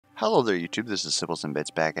Hello there YouTube, this is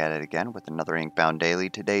SybilznBitz back at it again with another Inkbound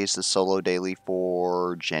daily. Today is the solo daily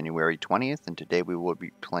for January 20th, and today we will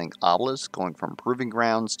be playing Obelisk, going from Proving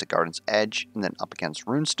Grounds to Garden's Edge, and then up against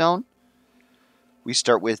Runestone. We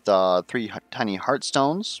start with 3 tiny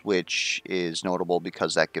Heartstones, which is notable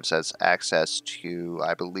because that gives us access to,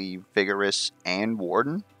 I believe, Vigorous and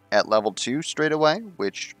Warden at level 2 straight away,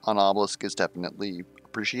 which on Obelisk is definitely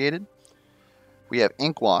appreciated. We have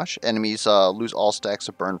Ink Wash. Enemies lose all stacks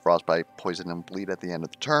of Burn, Frostbite, Poison, and Bleed at the end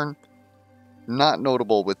of the turn. Not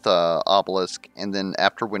notable with Obelisk. And then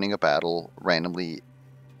after winning a battle, randomly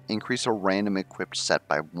increase a random equipped set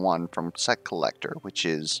by 1 from Set Collector, which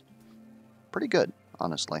is pretty good,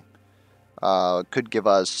 honestly. Could give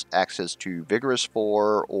us access to Vigorous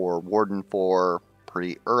 4 or Warden 4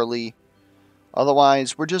 pretty early.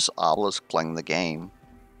 Otherwise, we're just Obelisk playing the game.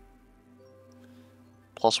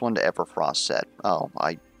 +1 to Everfrost set. Oh,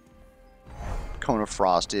 Cone of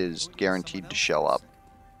Frost is guaranteed to show up.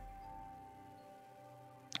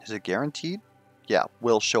 Is it guaranteed? Yeah,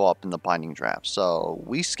 will show up in the binding draft. So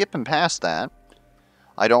we skipping past that.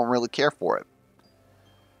 I don't really care for it.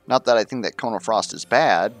 Not that I think that Cone of Frost is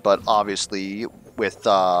bad, but obviously with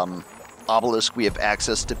Obelisk we have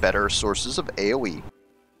access to better sources of AoE.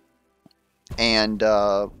 And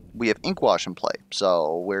we have Inkwash in play,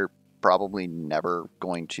 so we're probably never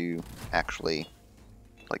going to actually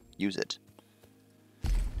use it.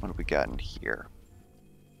 What have we got in here?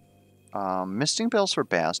 Misting Bells for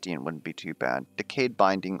Bastion wouldn't be too bad. Decayed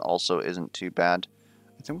Binding also isn't too bad.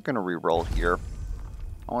 I think we're going to re-roll here.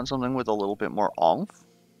 I want something with a little bit more oomph.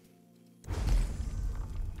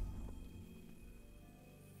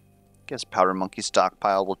 Guess Powder Monkey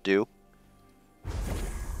Stockpile will do.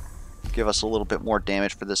 Give us a little bit more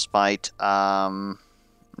damage for this fight.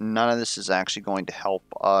 None of this is actually going to help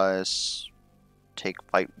us take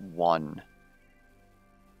fight 1.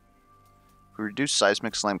 If we reduce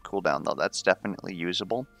Seismic Slime cooldown, though, that's definitely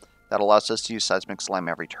usable. That allows us to use Seismic Slime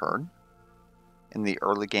every turn. In the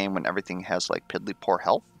early game when everything has, piddly poor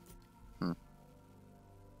health.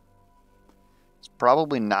 It's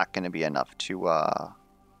probably not going to be enough to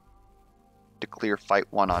clear fight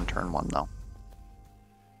 1 on turn 1, though.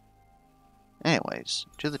 Anyways,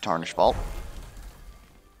 to the Tarnish Vault.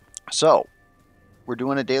 So, we're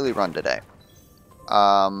doing a daily run today.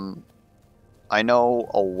 I know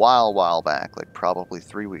a while back, probably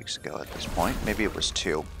 3 weeks ago at this point, maybe it was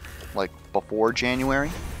 2, before January,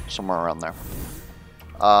 somewhere around there,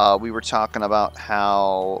 we were talking about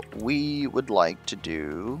how we would like to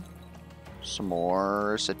do some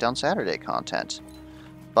more Sit-Down Saturday content.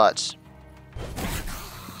 But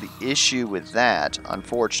the issue with that,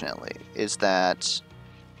 unfortunately, is that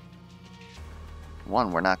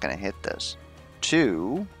 1, we're not going to hit this.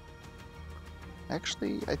 2,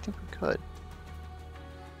 actually, I think we could.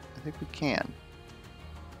 I think we can.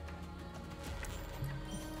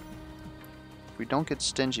 If we don't get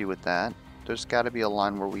stingy with that, there's got to be a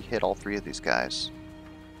line where we hit all 3 of these guys.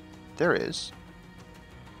 There is.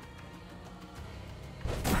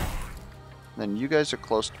 Then you guys are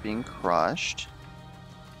close to being crushed.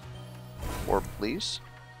 4, please.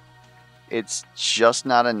 It's just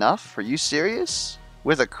not enough? Are you serious?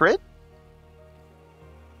 With a crit?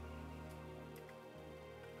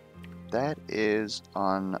 That is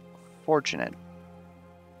unfortunate.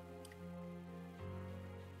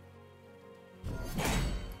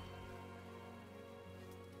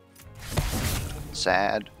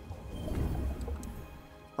 Sad.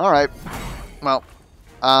 Alright. Well,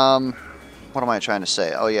 what am I trying to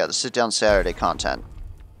say? Oh yeah, the Sit-Down Saturday content.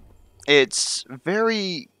 It's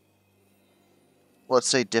very, let's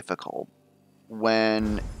say, difficult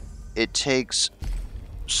when it takes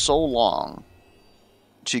so long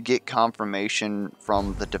to get confirmation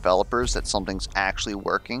from the developers that something's actually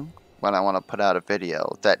working when I want to put out a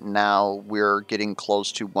video, that now we're getting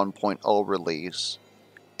close to 1.0 release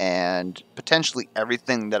and potentially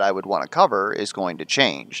everything that I would want to cover is going to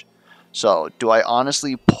change. So do I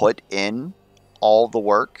honestly put in all the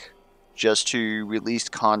work just to release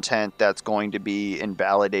content that's going to be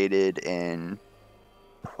invalidated in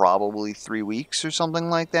probably 3 weeks or something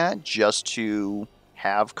like that, just to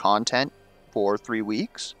have content for 3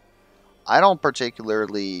 weeks? I don't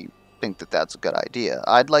particularly think that that's a good idea.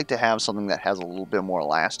 I'd like to have something that has a little bit more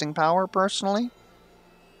lasting power, personally.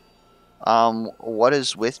 What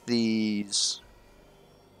is with these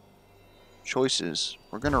choices?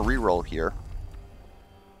 We're going to re-roll here.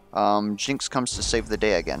 Jinx comes to save the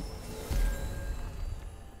day again.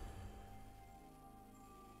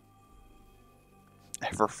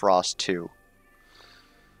 Everfrost 2.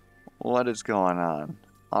 What is going on?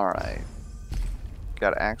 Alright.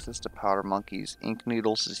 Got access to Powder monkeys. Ink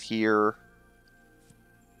needles is here.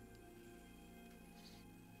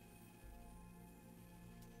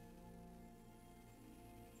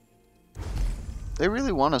 They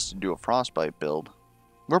really want us to do a frostbite build.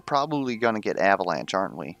 We're probably going to get avalanche,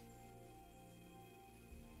 aren't we?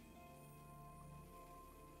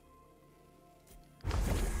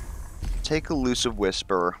 Take elusive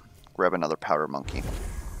whisper. Grab another powder monkey.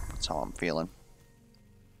 That's how I'm feeling.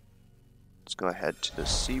 Let's go ahead to the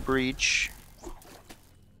sea breach.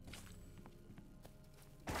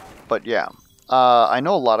 But yeah, I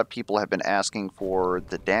know a lot of people have been asking for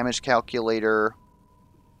the damage calculator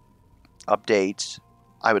update.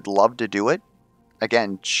 I would love to do it.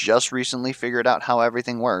 Again, just recently figured out how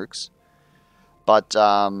everything works. But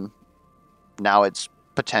now it's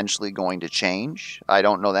potentially going to change. I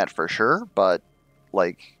don't know that for sure, but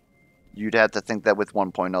like you'd have to think that with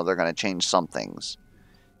 1.0 they're going to change some things.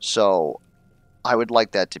 So I would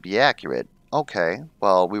like that to be accurate. Okay,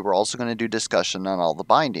 well, we were also going to do discussion on all the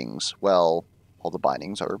bindings. Well, all the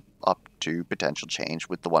bindings are up to potential change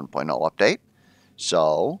with the 1.0 update.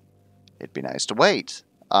 So it'd be nice to wait.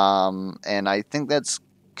 And I think that's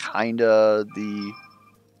kind of the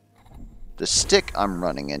stick I'm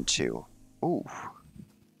running into. Ooh,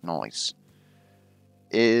 nice.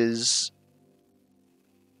 Is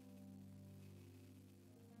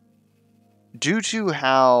due to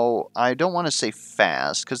how, I don't want to say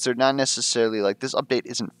fast, because they're not necessarily, like, this update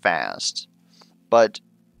isn't fast, but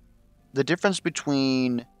the difference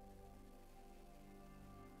between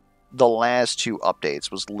the last two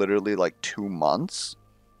updates was literally like 2 months,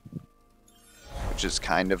 which is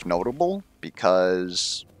kind of notable,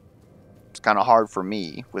 because it's kind of hard for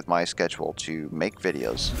me with my schedule to make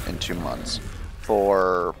videos in 2 months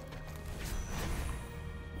for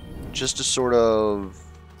just to sort of,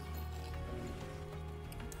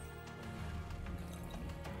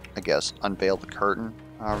 I guess, unveil the curtain,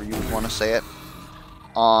 however you would want to say it,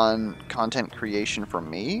 on content creation for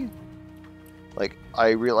me. Like, I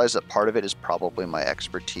realize that part of it is probably my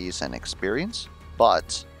expertise and experience,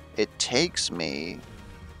 but it takes me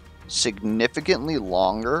significantly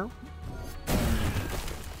longer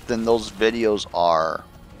than those videos are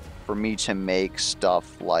for me to make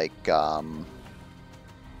stuff like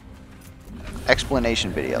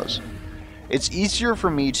explanation videos. It's easier for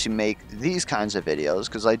me to make these kinds of videos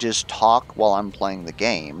because I just talk while I'm playing the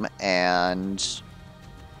game, and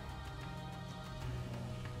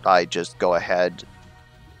I just go ahead,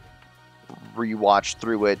 rewatch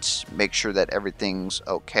through it, make sure that everything's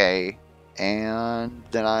okay, and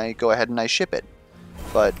then I go ahead and I ship it.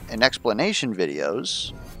 But in explanation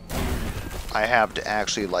videos, I have to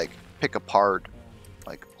actually like pick apart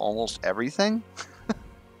like almost everything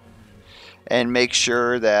and make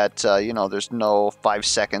sure that you know, there's no 5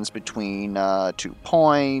 seconds between 2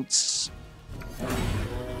 points,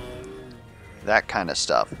 that kind of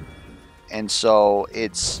stuff. And so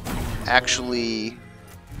it's actually,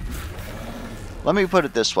 let me put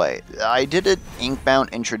it this way, I did an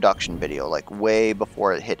Inkbound introduction video like way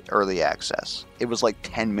before it hit early access. It was like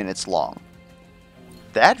 10 minutes long.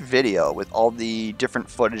 That video, with all the different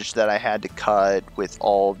footage that I had to cut, with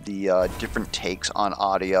all the different takes on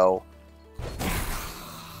audio,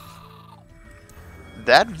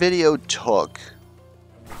 that video took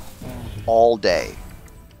all day.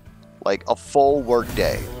 Like a full work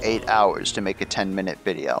day, 8 hours to make a 10-minute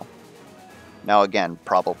video. Now again,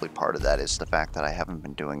 probably part of that is the fact that I haven't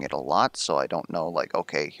been doing it a lot, so I don't know, like,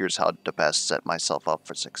 okay, here's how to best set myself up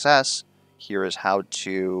for success. Here is how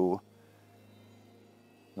to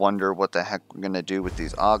wonder what the heck we're going to do with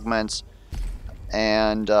these augments.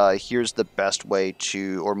 And here's the best way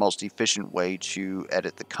to, or most efficient way to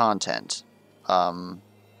edit the content.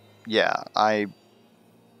 Yeah,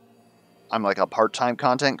 I'm like a part-time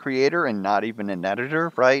content creator and not even an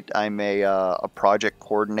editor, right? I'm a project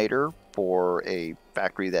coordinator for a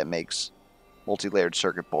factory that makes multi-layered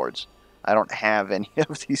circuit boards. I don't have any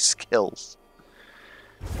of these skills.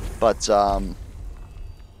 But, oh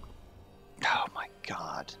my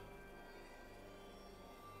god.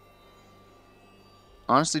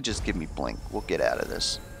 Honestly, just give me Blink. We'll get out of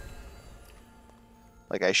this.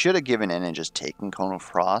 Like, I should have given in and just taken Cone of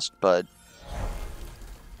Frost, but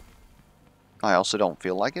I also don't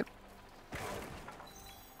feel like it.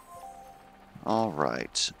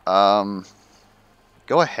 Alright. Go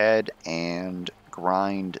ahead and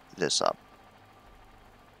grind this up.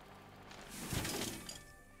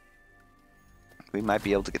 We might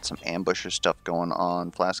be able to get some ambusher stuff going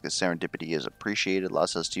on. Flask of Serendipity is appreciated.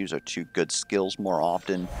 Allows us to use our 2 good skills more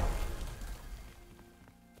often.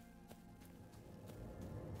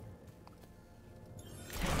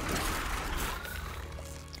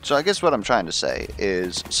 So I guess what I'm trying to say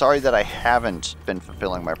is, sorry that I haven't been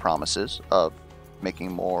fulfilling my promises of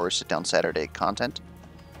making more Sit Down Saturday content,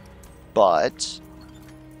 but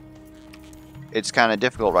it's kind of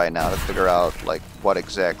difficult right now to figure out like what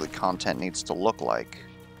exactly content needs to look like.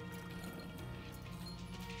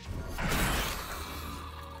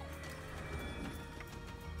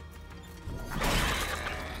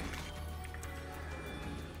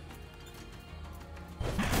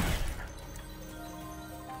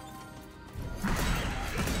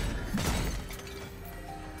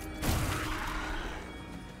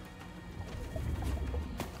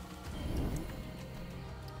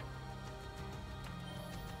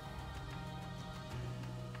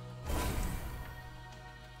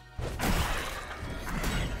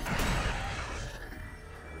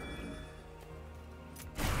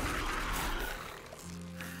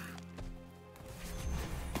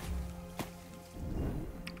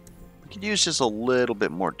 Could use just a little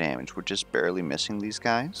bit more damage. We're just barely missing these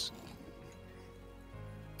guys.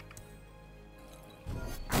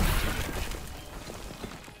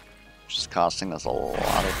 Just costing us a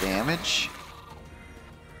lot of damage.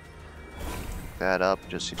 Pick that up,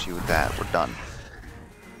 just hit you with that. We're done.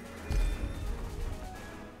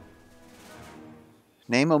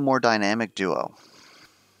 Name a more dynamic duo.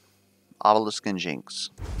 Obelisk and Jinx.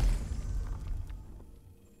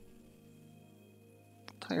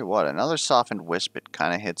 Tell you what, another softened wisp, it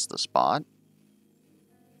kind of hits the spot.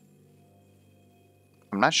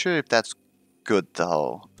 I'm not sure if that's good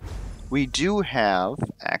though. We do have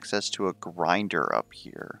access to a grinder up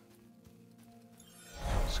here.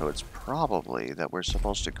 So it's probably that we're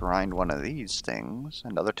supposed to grind one of these things.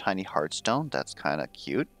 Another tiny heartstone, that's kind of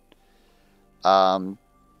cute.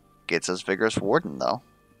 Gets us Vigorous Warden though.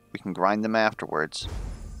 We can grind them afterwards.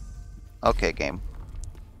 Okay, game.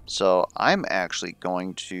 So I'm actually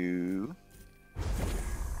going to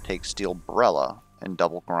take Steel Brella and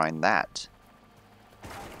double grind that,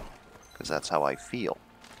 because that's how I feel.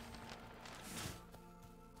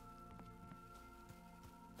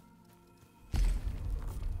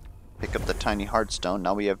 Pick up the Tiny Heartstone.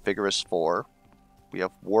 Now we have Vigorous 4. We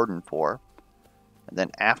have Warden 4. And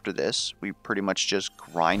then after this, we pretty much just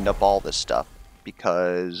grind up all this stuff,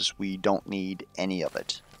 because we don't need any of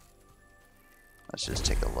it. Let's just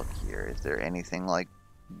take a look here. Is there anything like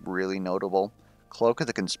really notable? Cloak of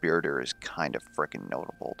the Conspirator is kind of freaking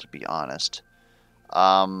notable, to be honest.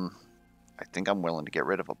 I think I'm willing to get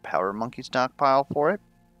rid of a Powder Monkey stockpile for it.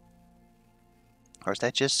 Or is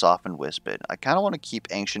that just Softened Wisp it? I kind of want to keep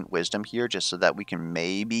Ancient Wisdom here just so that we can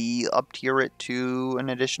maybe up tier it to an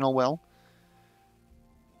additional will.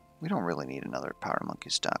 We don't really need another Powder Monkey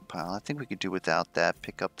stockpile. I think we could do without that.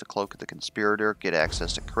 Pick up the Cloak of the Conspirator, get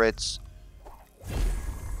access to crits.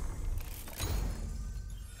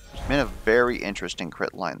 It's been a very interesting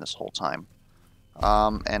crit line this whole time.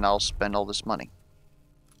 And I'll spend all this money.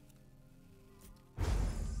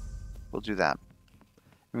 We'll do that.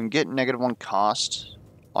 We can get -1 cost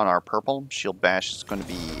on our purple. Shield Bash is going to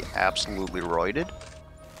be absolutely roided.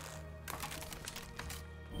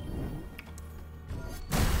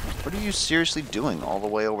 What are you seriously doing all the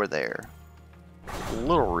way over there? A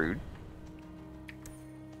little rude.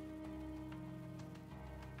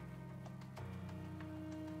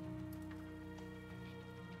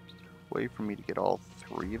 Way for me to get all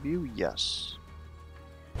 3 of you? Yes.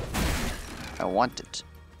 I want it.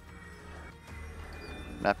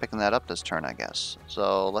 Not picking that up this turn, I guess.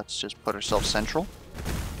 So let's just put ourselves central.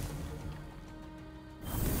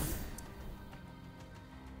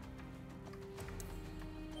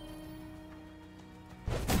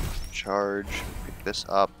 Charge, pick this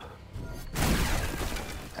up.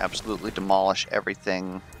 Absolutely demolish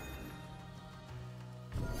everything.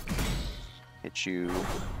 Hit you.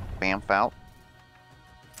 Bamf out.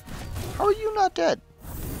 How are you not dead?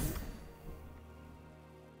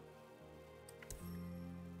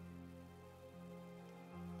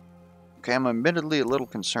 Okay, I'm admittedly a little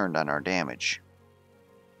concerned on our damage.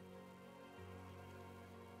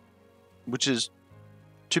 Which is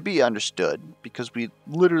to be understood, because we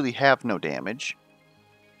literally have no damage.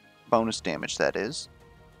 Bonus damage, that is.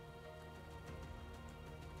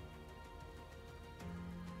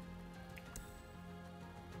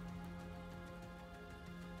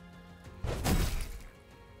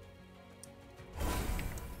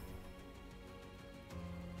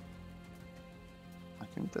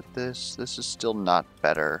 That this is still not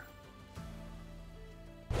better.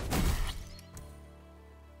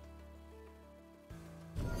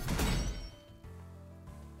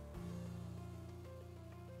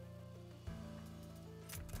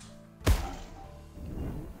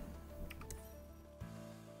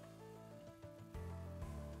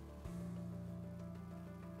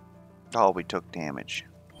 Oh, we took damage.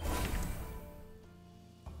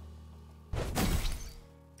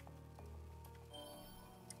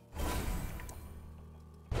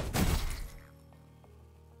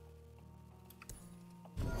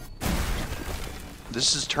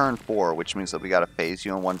 This is turn 4, which means that we gotta phase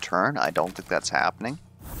you in 1 turn. I don't think that's happening.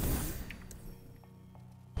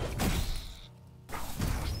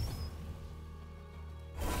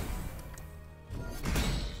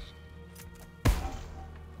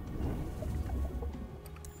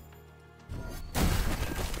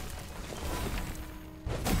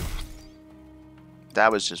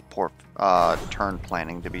 That was just poor turn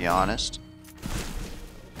planning, to be honest.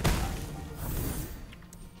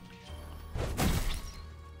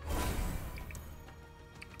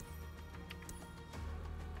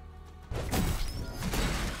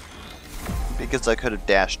 Because I could have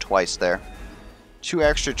dashed twice there. 2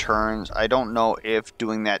 extra turns. I don't know if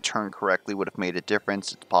doing that turn correctly would have made a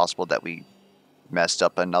difference. It's possible that we messed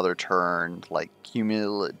up another turn, like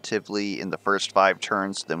cumulatively in the first 5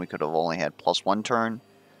 turns, then we could have only had +1 turn.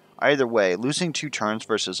 Either way, losing 2 turns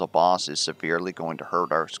versus a boss is severely going to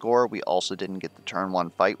hurt our score. We also didn't get the turn 1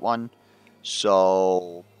 fight one,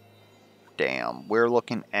 so damn, we're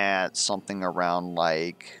looking at something around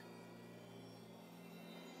like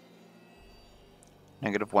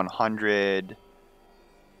 -100,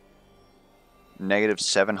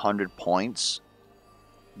 -700 points.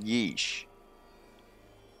 Yeesh.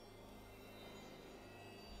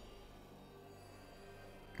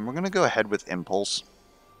 And we're going to go ahead with Impulse.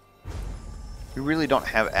 We really don't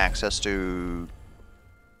have access to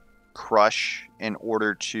Crush in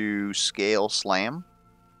order to scale Slam.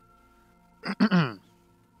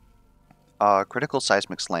 Critical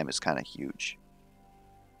Seismic Slam is kind of huge.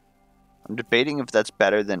 I'm debating if that's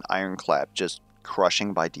better than Ironclap, just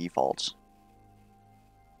crushing by default.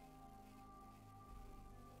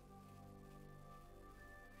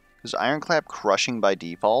 Because Ironclap crushing by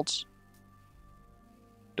default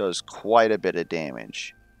does quite a bit of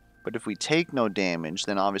damage. But if we take no damage,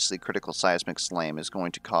 then obviously Critical Seismic Slam is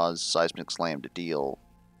going to cause Seismic Slam to deal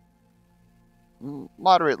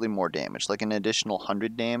moderately more damage, like an additional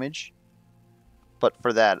 100 damage. But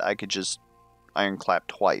for that, I could just Ironclap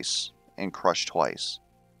twice and crush twice.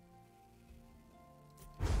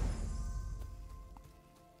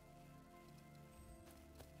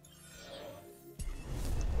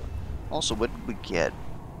 Also, what did we get?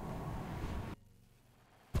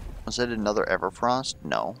 Was it another Everfrost?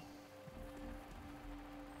 No.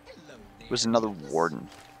 It was another Warden.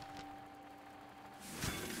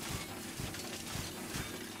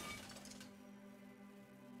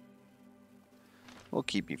 We'll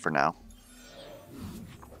keep you for now.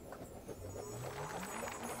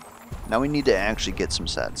 Now we need to actually get some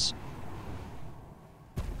sets.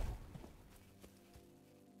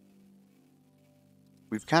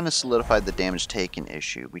 We've kind of solidified the damage taken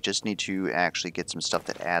issue. We just need to actually get some stuff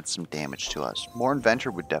that adds some damage to us. More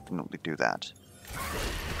Inventor would definitely do that.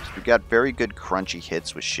 So we got very good crunchy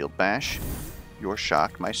hits with Shield Bash. You're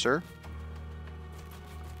shocked, my sir.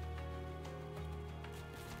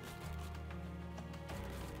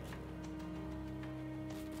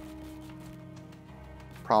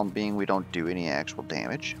 Problem being we don't do any actual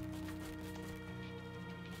damage.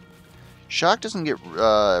 Shock doesn't get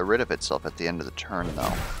rid of itself at the end of the turn,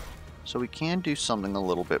 though. So we can do something a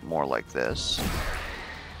little bit more like this.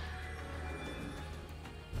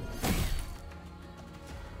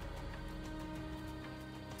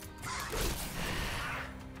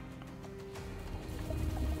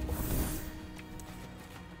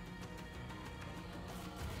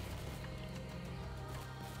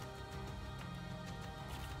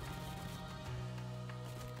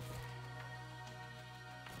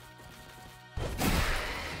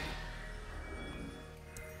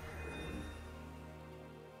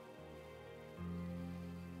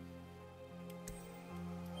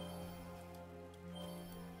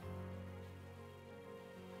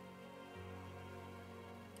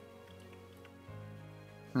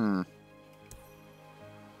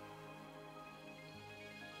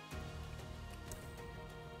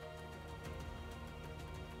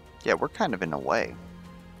 Yeah, we're kind of in a way.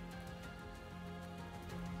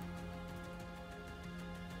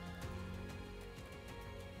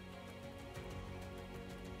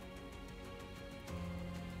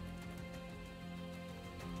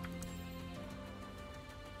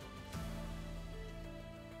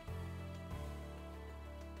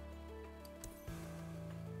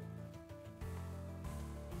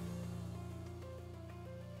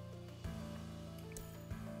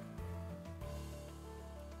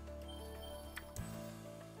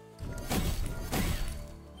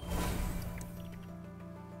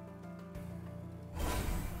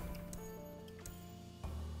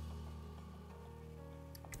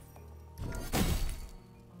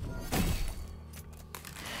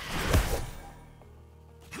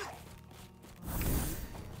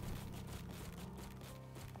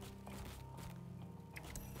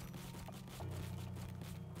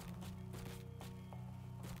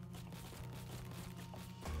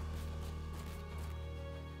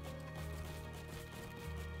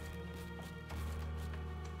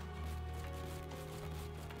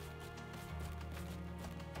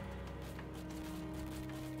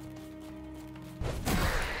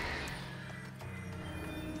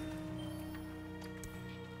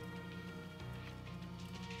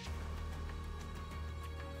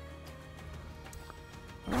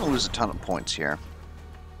 lose a ton of points here.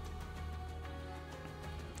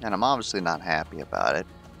 And I'm obviously not happy about it.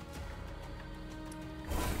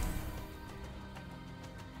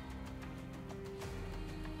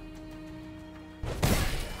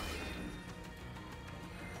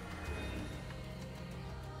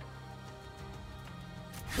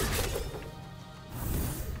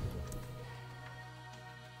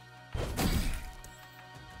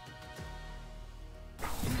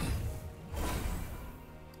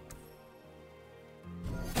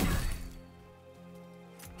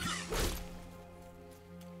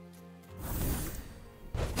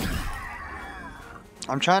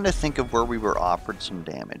 I'm trying to think of where we were offered some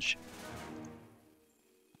damage.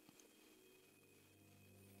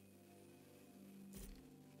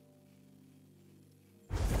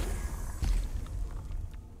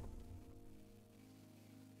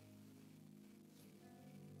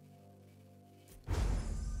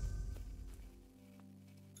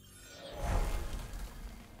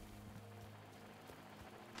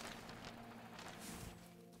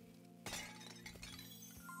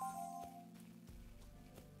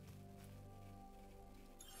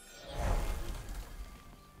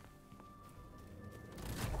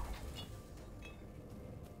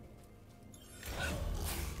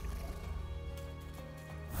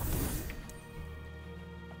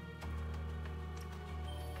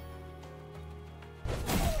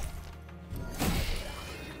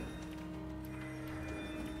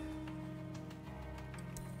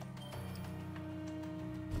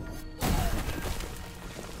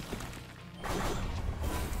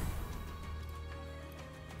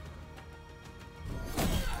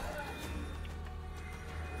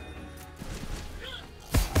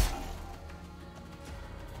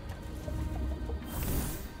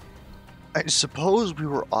 I suppose we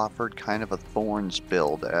were offered kind of a Thorns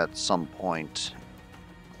build at some point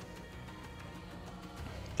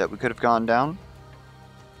that we could have gone down.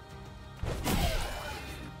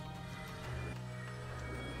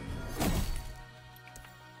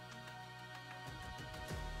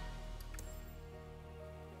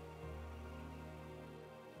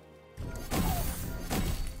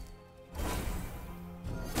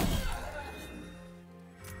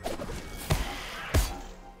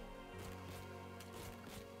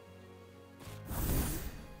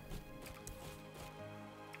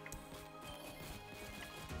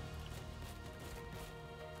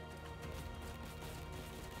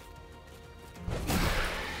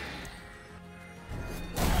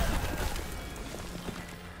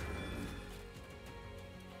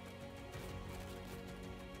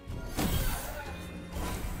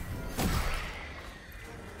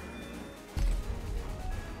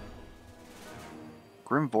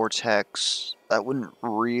 Grim Vortex, that wouldn't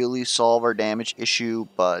really solve our damage issue,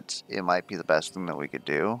 but it might be the best thing that we could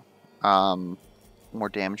do. More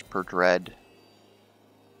damage per dread.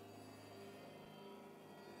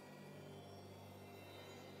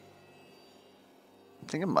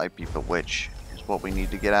 I think it might be Bewitch is what we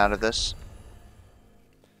need to get out of this.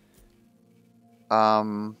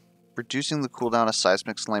 Reducing the cooldown of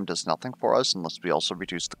Seismic Slam does nothing for us unless we also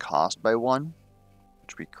reduce the cost by 1,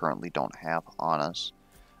 which we currently don't have on us.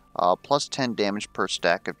 Plus 10 damage per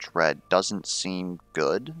stack of dread doesn't seem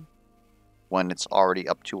good when it's already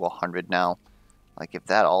up to 100 now. Like, if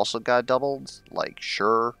that also got doubled, like,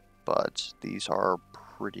 sure, but these are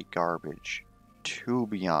pretty garbage, to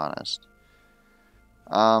be honest.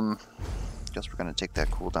 Guess we're gonna take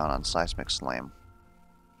that cooldown on Seismic Slam.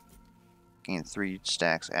 Gain 3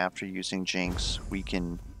 stacks after using Jinx. We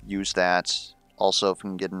can use that. Also, if we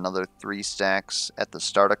can get another 3 stacks at the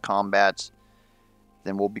start of combat,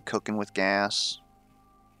 then we'll be cooking with gas.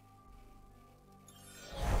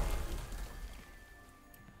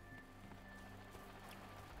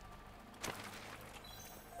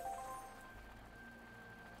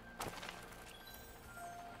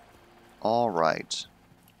 Alright.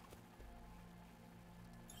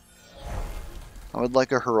 I would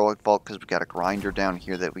like a Heroic Vault because we got a grinder down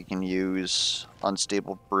here that we can use.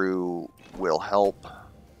 Unstable Brew will help.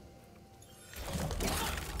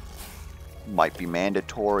 Might be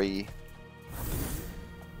mandatory.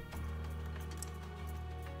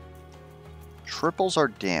 Triples our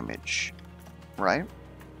damage, right?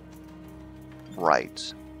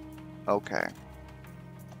 Right. Okay.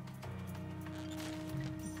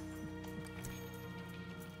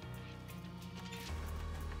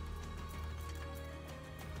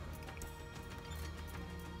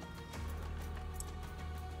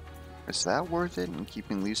 Is that worth it in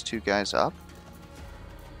keeping these 2 guys up?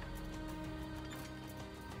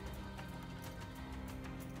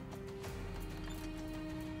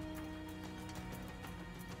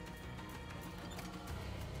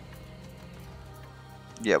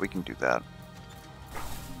 Yeah, we can do that.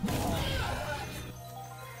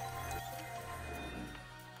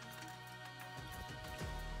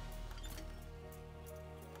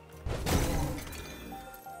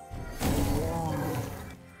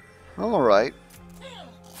 Alright.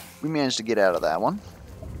 We managed to get out of that one.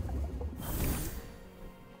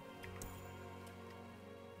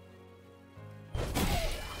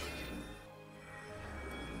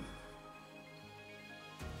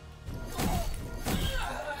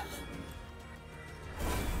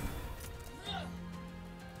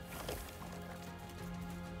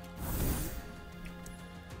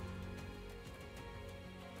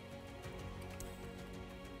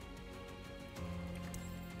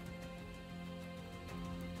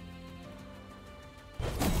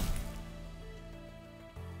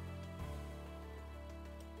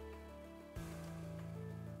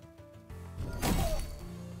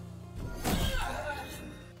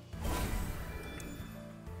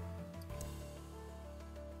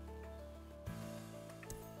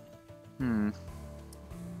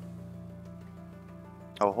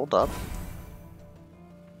 Oh, hold up.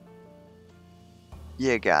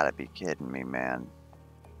 You gotta be kidding me, man.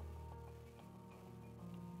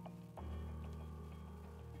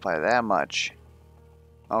 By that much.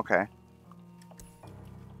 Okay.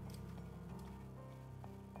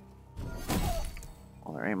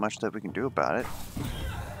 Well, there ain't much that we can do about it.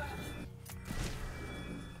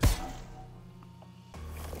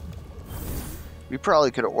 We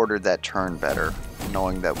probably could have ordered that turn better,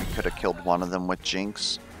 knowing that we could have killed one of them with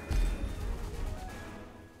Jinx.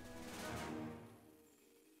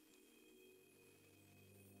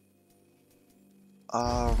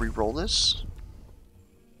 Reroll this.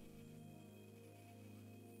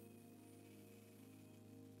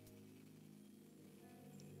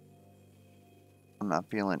 I'm not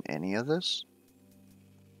feeling any of this.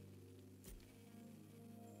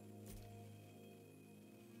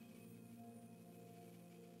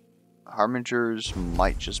 Harbingers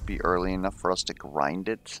might just be early enough for us to grind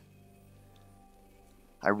it.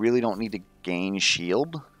 I really don't need to gain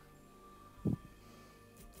shield.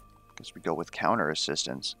 Guess we go with counter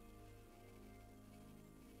assistance.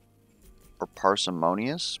 Or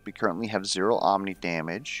parsimonious. We currently have 0 omni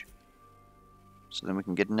damage. So then we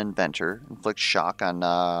can get an inventor. Inflict shock on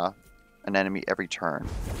an enemy every turn.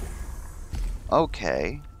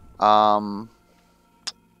 Okay. All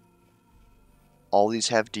these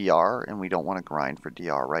have DR, and we don't want to grind for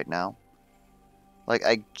DR right now. Like,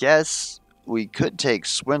 I guess we could take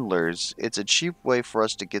Swindlers. It's a cheap way for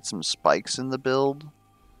us to get some spikes in the build.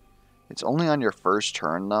 It's only on your first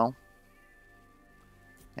turn, though.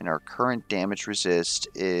 And our current damage resist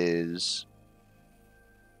is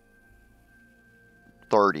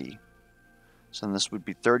 30. So then this would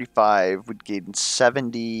be 35. We'd gain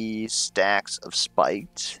 70 stacks of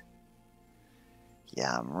spiked.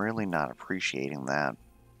 Yeah, I'm really not appreciating that.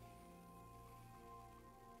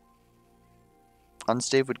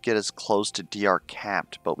 Unstave would get us close to DR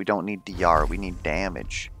capped, but we don't need DR, we need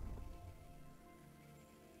damage.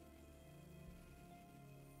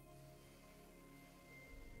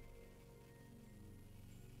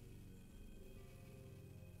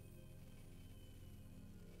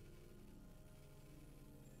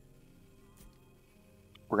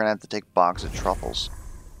 We're gonna have to take box of truffles.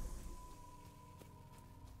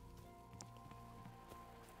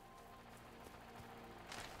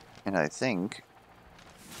 And I think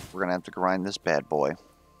we're gonna have to grind this bad boy.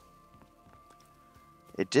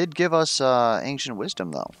 It did give us ancient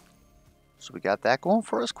wisdom though. So we got that going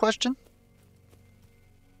for us, question?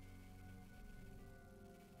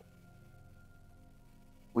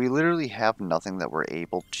 We literally have nothing that we're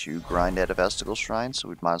able to grind at a Vestigal Shrine, so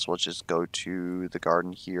we might as well just go to the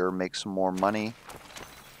garden here, make some more money.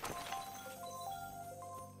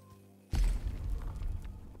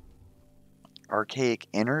 Archaic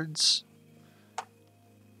innards?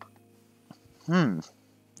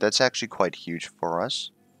 That's actually quite huge for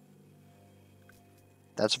us.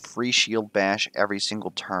 That's a free shield bash every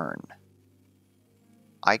single turn.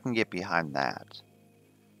 I can get behind that.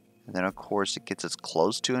 And then, of course, it gets us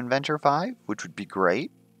close to Inventor 5, which would be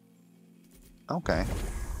great. Okay.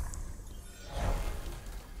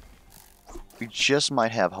 We just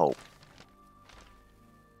might have hope.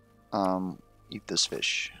 Eat this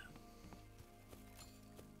fish.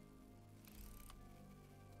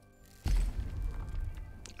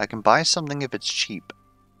 I can buy something if it's cheap.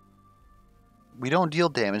 We don't deal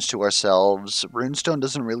damage to ourselves. Runestone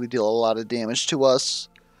doesn't really deal a lot of damage to us.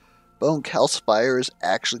 Bone Calcifier is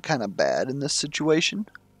actually kind of bad in this situation.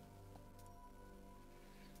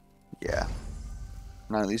 Yeah.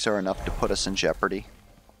 None of these are enough to put us in jeopardy.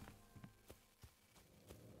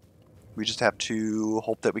 We just have to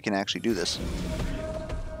hope that we can actually do this.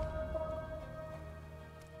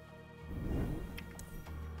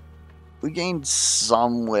 We gained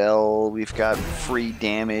some will. We've got free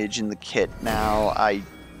damage in the kit now. I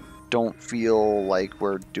don't feel like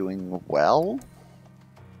we're doing well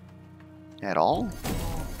at all. In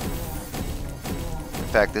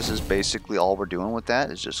fact, this is basically all we're doing with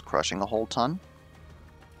that, is just crushing a whole ton.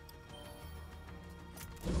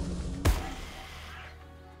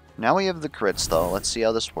 Now we have the crits though. Let's see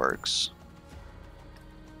how this works.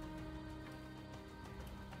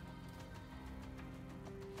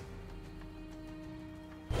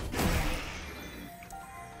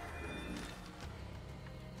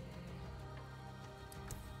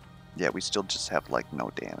 Yeah, we still just have like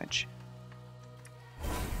no damage.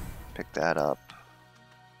 Pick that up.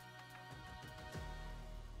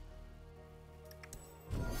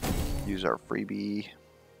 Use our freebie.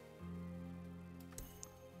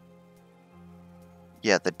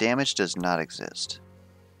 Yeah, the damage does not exist.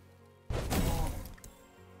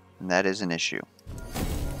 And that is an issue.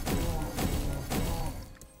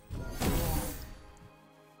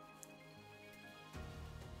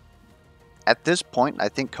 At this point, I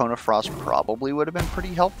think Cone of Frost probably would have been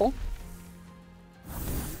pretty helpful,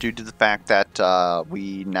 due to the fact that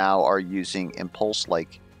we now are using Impulse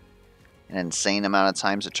like an insane amount of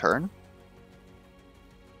times a turn.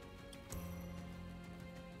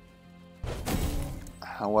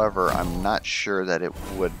 However, I'm not sure that it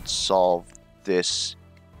would solve this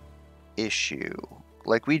issue.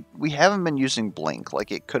 Like, we haven't been using Blink.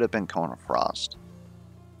 Like, it could have been Cone of Frost.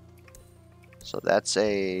 So that's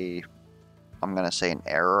I'm going to say an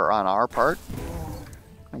error on our part.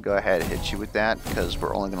 I'll go ahead and hit you with that, because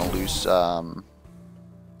we're only going to lose a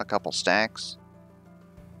couple stacks.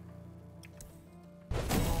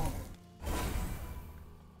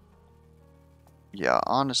 Yeah,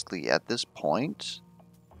 honestly, at this point,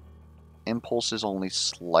 Impulse is only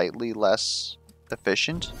slightly less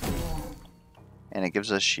efficient, and it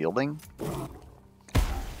gives us shielding.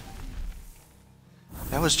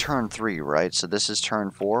 That was turn 3, right? So this is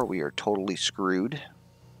turn 4. We are totally screwed.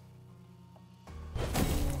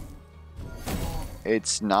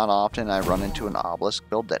 It's not often I run into an Obelisk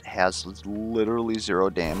build that has literally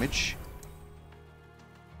 0 damage.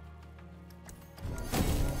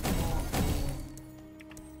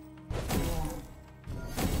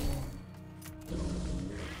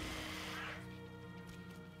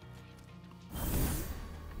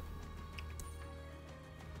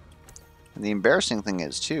 And the embarrassing thing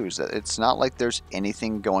is, too, is that it's not like there's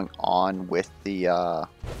anything going on with the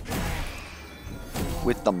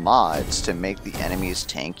mods to make the enemies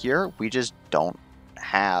tankier. We just don't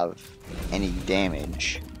have any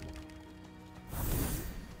damage.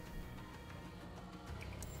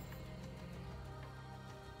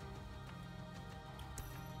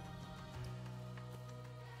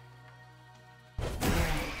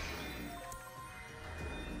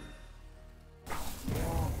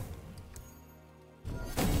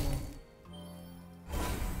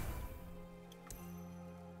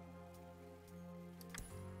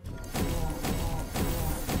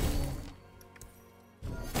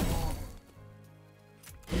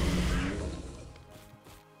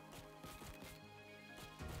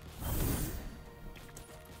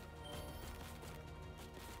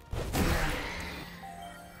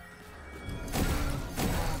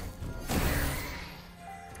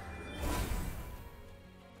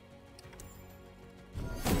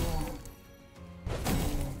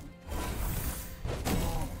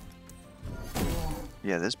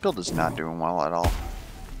 Yeah, this build is not doing well at all.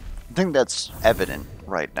 I think that's evident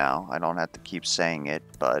right now. I don't have to keep saying it,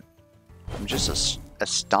 but I'm just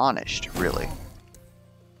astonished, really.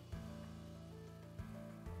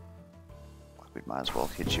 We might as well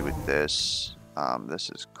hit you with this. This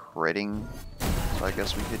is critting, so I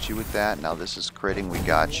guess we hit you with that. Now this is critting, we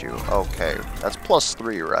got you. Okay, that's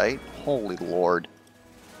 +3, right? Holy lord.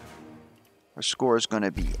 Our score is going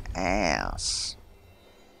to be ass.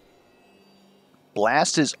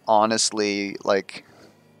 Blast is honestly, like,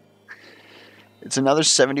 it's another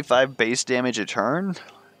 75 base damage a turn.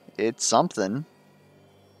 It's something.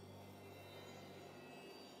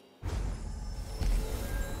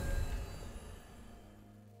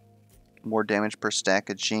 More damage per stack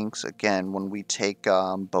of Jinx. Again, when we take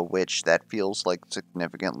Bewitch, that feels like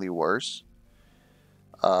significantly worse.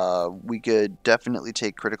 We could definitely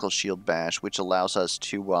take Critical Shield Bash, which allows us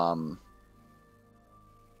to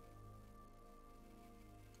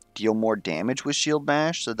deal more damage with Shield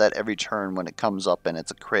Bash, so that every turn when it comes up and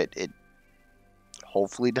it's a crit, it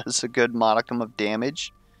hopefully does a good modicum of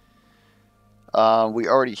damage. We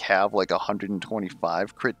already have like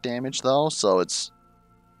 125 crit damage though, so it's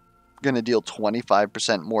going to deal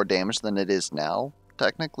 25% more damage than it is now,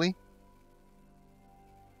 technically.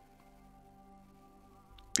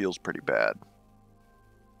 Feels pretty bad.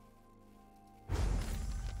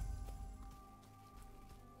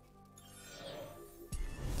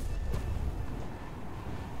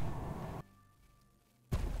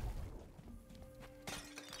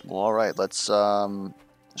 Well, alright, let's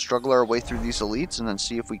struggle our way through these elites and then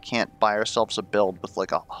see if we can't buy ourselves a build with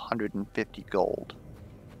like 150 gold.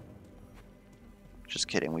 Just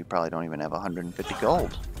kidding, we probably don't even have 150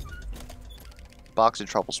 gold. Box of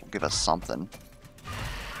Troubles will give us something.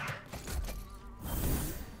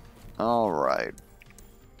 Alright.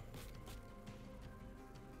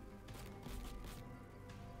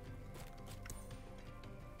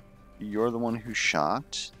 You're the one who's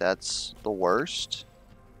shocked. That's the worst.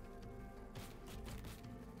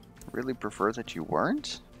 Really prefer that you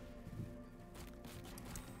weren't.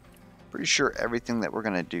 Pretty sure everything that we're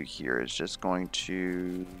going to do here is just going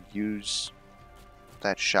to use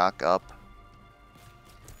that shock up.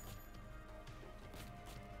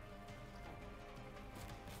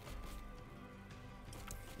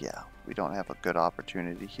 Yeah, we don't have a good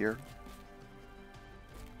opportunity here.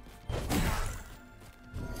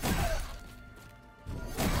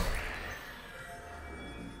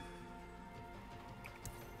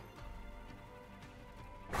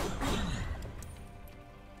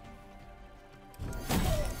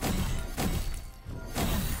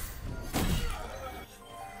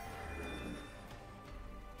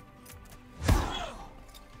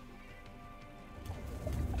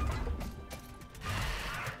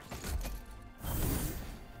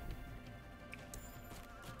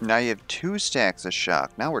 Now you have 2 stacks of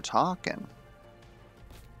shock. Now we're talking.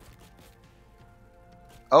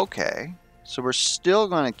 Okay. So we're still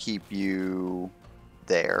going to keep you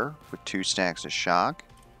there with 2 stacks of shock.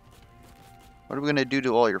 What are we going to do to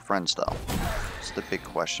all your friends, though? That's the big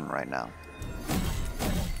question right now.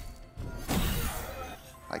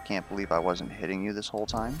 I can't believe I wasn't hitting you this whole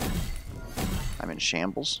time. I'm in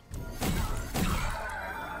shambles.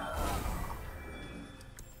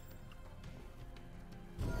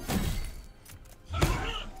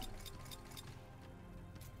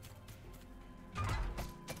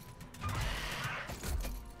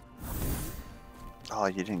 Oh,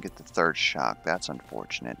 you didn't get the 3rd shock. That's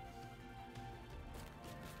unfortunate.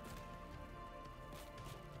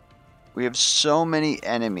 We have so many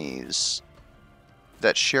enemies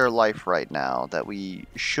that share life right now that we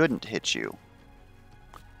shouldn't hit you.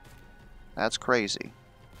 That's crazy.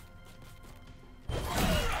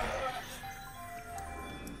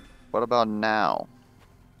 What about now?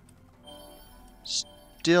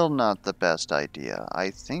 Still not the best idea. I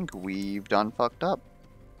think we've done fucked up.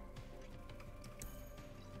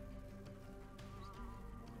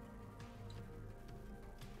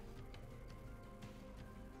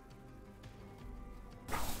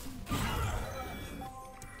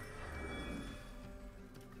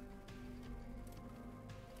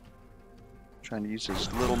 Trying to use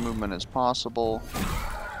as little movement as possible.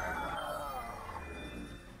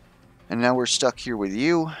 And now we're stuck here with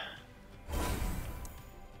you.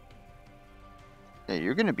 Yeah,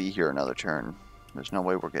 you're going to be here another turn. There's no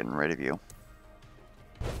way we're getting rid of you.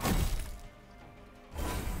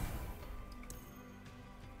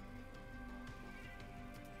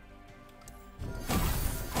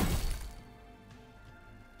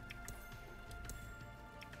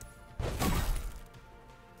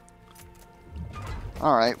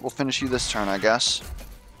 Alright, we'll finish you this turn, I guess.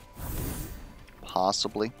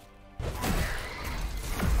 Possibly.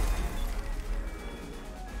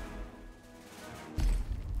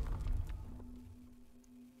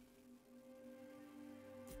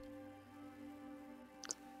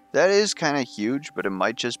 That is kind of huge, but it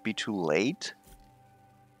might just be too late.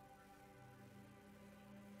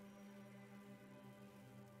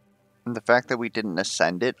 And the fact that we didn't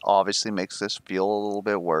ascend it obviously makes this feel a little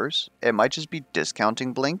bit worse. It might just be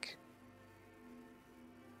discounting Blink.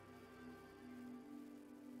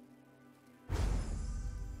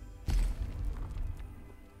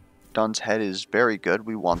 Dun's head is very good.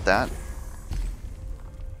 We want that.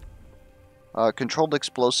 Controlled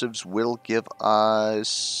explosives will give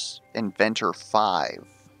us Inventor 5.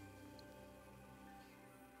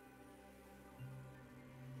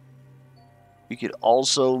 We could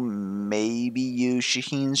also maybe use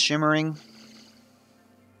Shaheen's Shimmering.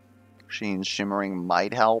 Shaheen's Shimmering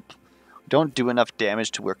might help. Don't do enough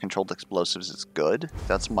damage to where controlled explosives is good.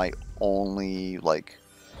 That's my only, like,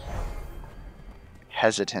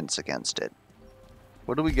 hesitance against it.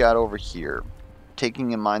 What do we got over here?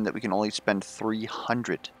 taking in mind that we can only spend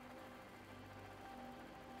 300.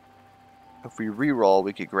 If we reroll,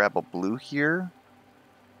 we could grab a blue here.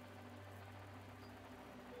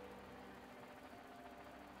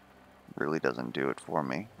 Really doesn't do it for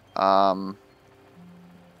me. I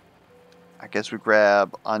guess we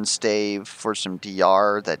grab Unstave for some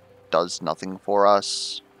DR that does nothing for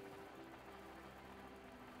us.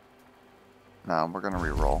 No, we're going to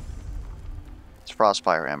reroll. It's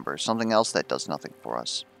Frostfire Ember. Something else that does nothing for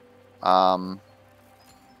us.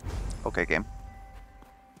 Okay, game.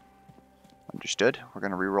 Understood. We're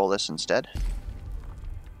going to reroll this instead.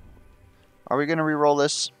 Are we going to reroll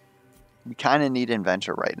this? We kind of need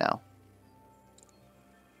Inventor right now.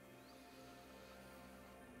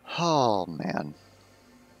 Oh, man.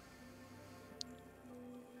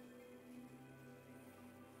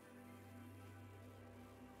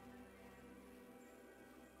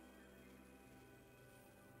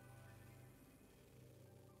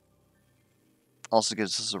 Also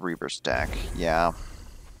gives us a Reaver stack. Yeah.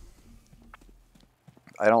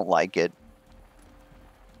 I don't like it.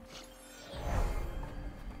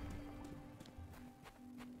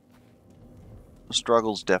 The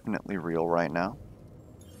struggle's definitely real right now.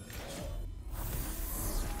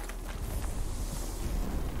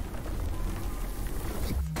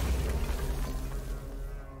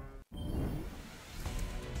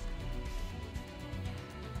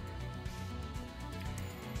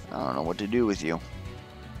 I don't know what to do with you.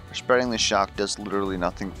 Spreading the shock does literally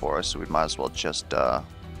nothing for us, so we might as well just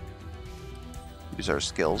use our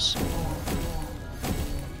skills.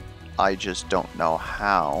 I just don't know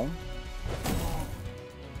how.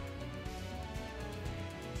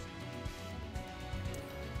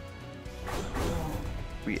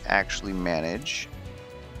 We actually manage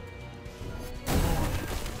to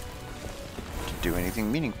do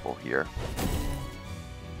anything meaningful here.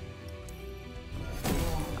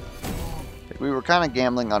 We were kind of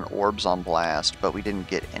gambling on orbs on blast, but we didn't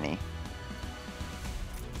get any.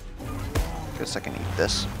 Guess I can eat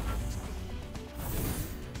this.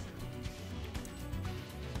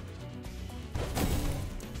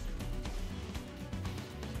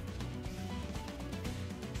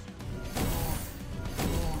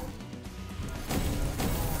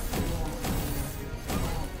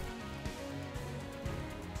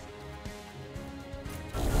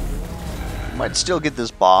 Might still get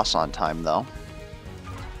this boss on time, though.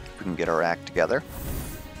 If we can get our act together.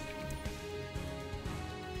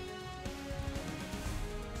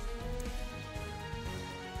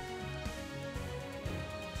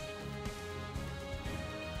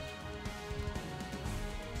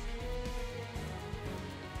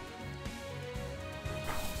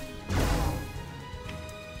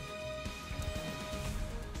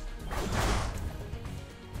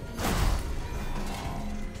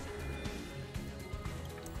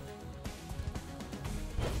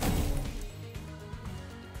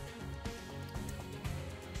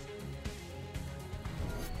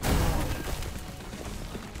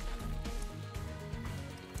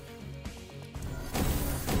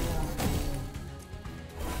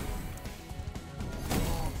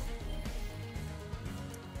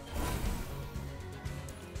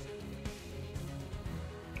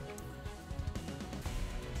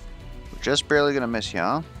 Just barely gonna miss you,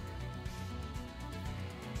 huh?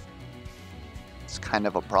 It's kind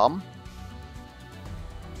of a problem.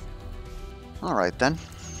 Alright then.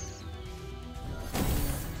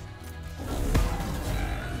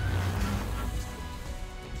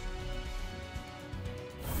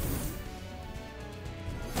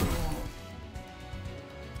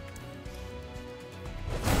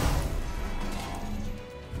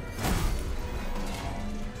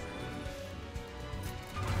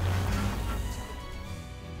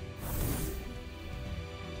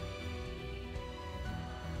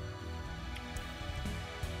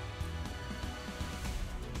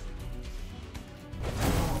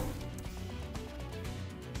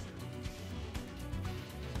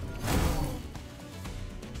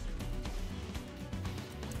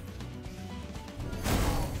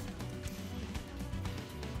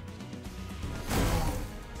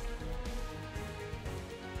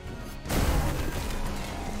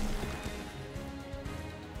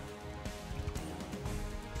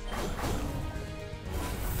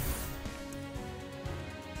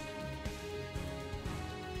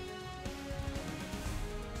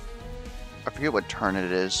 I forget what turn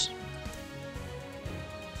it is.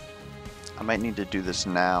 I might need to do this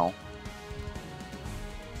now.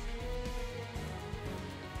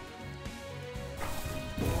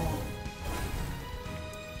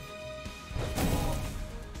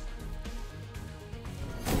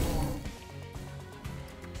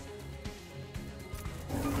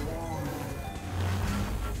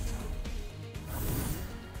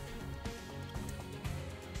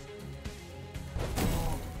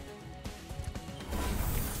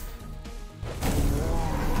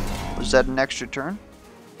 Was that an extra turn?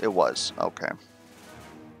 It was. Okay.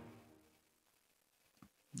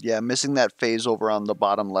 Yeah, missing that phase over on the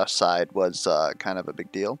bottom left side was kind of a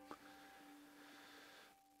big deal.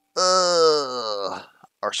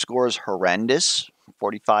 Our score is horrendous.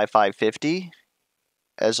 45,550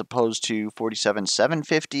 as opposed to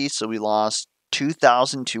 47,750. So we lost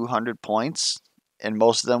 2,200 points. And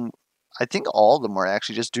most of them, I think all of them were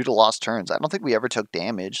actually just due to lost turns. I don't think we ever took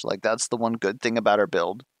damage. Like, that's the one good thing about our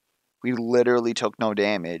build. We literally took no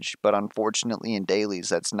damage. But unfortunately in dailies,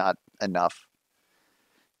 that's not enough.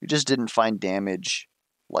 We just didn't find damage,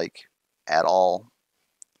 like, at all.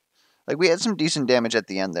 Like, we had some decent damage at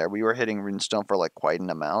the end there. We were hitting Runestone for, like, quite an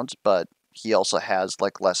amount, but he also has,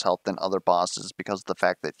 like, less health than other bosses because of the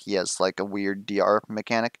fact that he has, like, a weird DR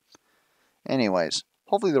mechanic. Anyways,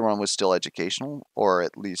 hopefully the run was still educational, or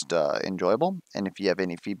at least enjoyable. And if you have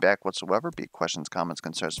any feedback whatsoever, be it questions, comments,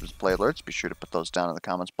 concerns, play alerts, be sure to put those down in the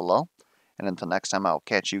comments below. And until next time, I'll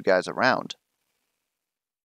catch you guys around.